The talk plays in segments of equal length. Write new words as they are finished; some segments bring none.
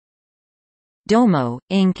Domo,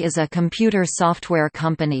 Inc. is a computer software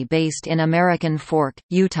company based in American Fork,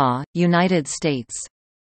 Utah, United States.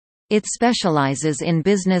 It specializes in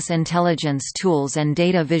business intelligence tools and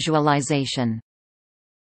data visualization.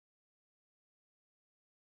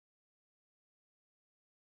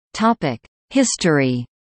 History.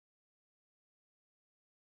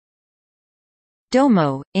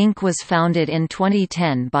 Domo, Inc. was founded in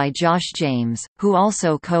 2010 by Josh James, who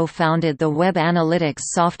also co-founded the web analytics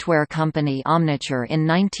software company Omniture in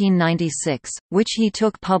 1996, which he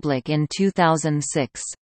took public in 2006.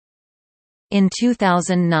 In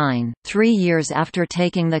 2009, 3 years after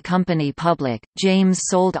taking the company public, James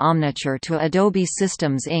sold Omniture to Adobe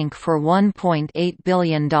Systems Inc. for $1.8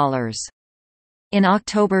 billion. In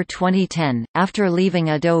October 2010, after leaving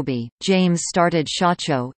Adobe, James started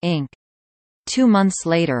Shacho, Inc. 2 months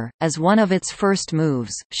later, as one of its first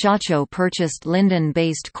moves, Shacho purchased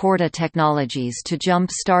Linden-based Corda Technologies to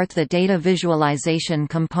jump-start the data visualization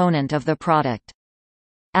component of the product.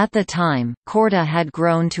 At the time, Corda had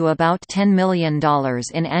grown to about $10 million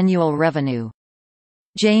in annual revenue.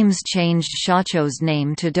 James changed Shacho's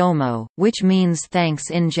name to Domo, which means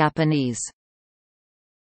thanks in Japanese.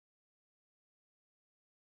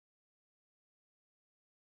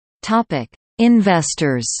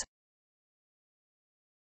 Investors.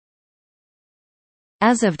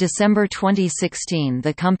 As of December 2016,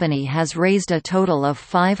 the company has raised a total of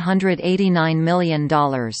 $589 million.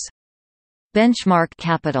 Benchmark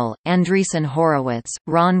Capital, Andreessen Horowitz,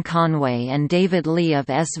 Ron Conway and David Lee of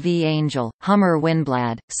SV Angel, Hummer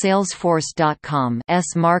Winblad, Salesforce.com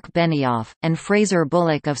Mark Benioff, and Fraser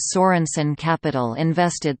Bullock of Sorensen Capital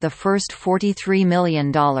invested the first $43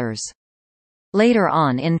 million. Later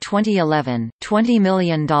on in 2011, $20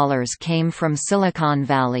 million came from Silicon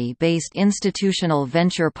Valley-based institutional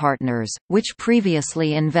venture partners, which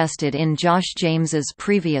previously invested in Josh James's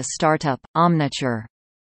previous startup, Omniture.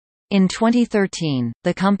 In 2013,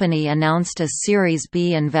 the company announced a Series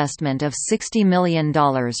B investment of $60 million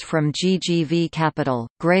from GGV Capital,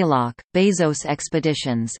 Greylock, Bezos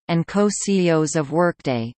Expeditions, and co-CEOs of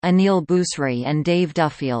Workday, Anil Bousri and Dave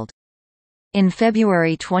Duffield. In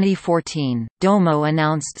February 2014, Domo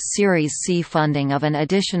announced Series C funding of an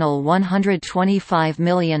additional $125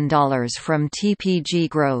 million from TPG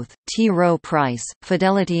Growth, T. Rowe Price,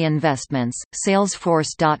 Fidelity Investments,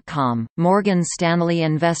 Salesforce.com, Morgan Stanley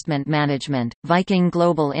Investment Management, Viking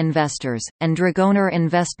Global Investors, and Dragoner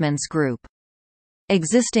Investments Group.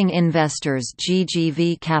 Existing investors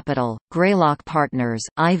GGV Capital, Greylock Partners,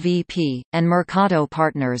 IVP, and Mercado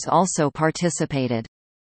Partners also participated.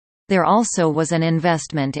 There also was an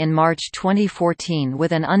investment in March 2014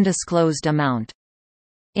 with an undisclosed amount.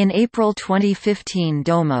 In April 2015,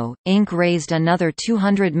 Domo, Inc. raised another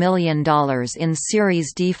 $200 million in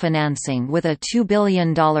Series D financing with a $2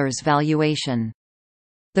 billion valuation.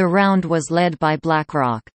 The round was led by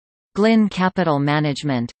BlackRock. Glynn Capital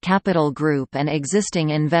Management, Capital Group and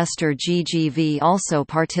existing investor GGV also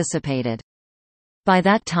participated. By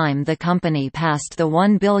that time the company passed the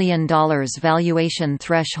 $1 billion valuation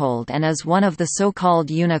threshold and is one of the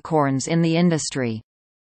so-called unicorns in the industry.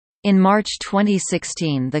 In March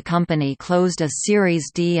 2016 the company closed a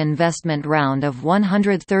Series D investment round of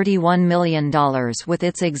 $131 million with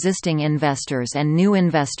its existing investors and new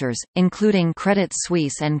investors, including Credit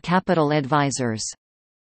Suisse and Capital Advisors.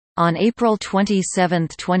 On April 27,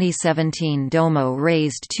 2017, Domo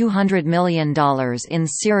raised $200 million in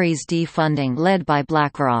Series D funding led by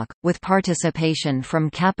BlackRock, with participation from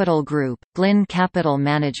Capital Group, Glynn Capital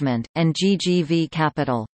Management, and GGV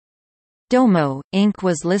Capital. Domo, Inc.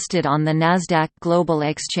 was listed on the Nasdaq Global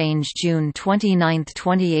Exchange June 29,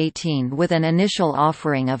 2018 with an initial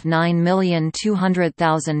offering of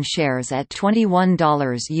 9,200,000 shares at $21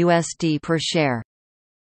 USD per share.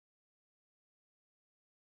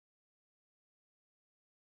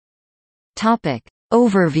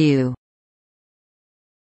 Overview.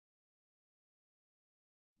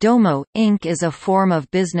 Domo, Inc. is a form of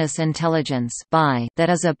business intelligence that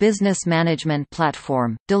is a business management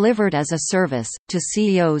platform, delivered as a service, to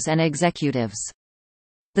CEOs and executives.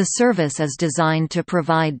 The service is designed to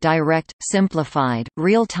provide direct, simplified,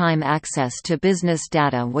 real-time access to business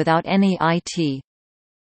data without any IT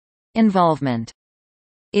involvement.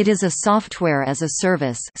 It is a software as a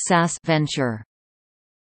service (SaaS) venture.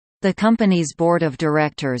 The company's board of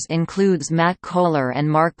directors includes Matt Kohler and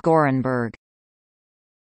Mark Gorenberg.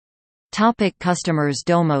 Topic customers.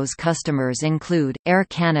 Domo's customers include, Air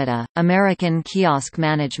Canada, American Kiosk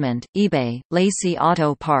Management, eBay, Lacey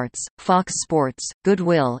Auto Parts, Fox Sports,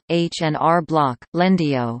 Goodwill, H&R Block,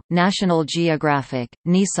 Lendio, National Geographic,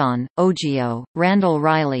 Nissan, Ogio, Randall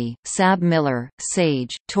Riley, Sab Miller,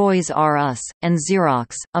 Sage, Toys R Us, and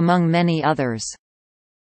Xerox, among many others.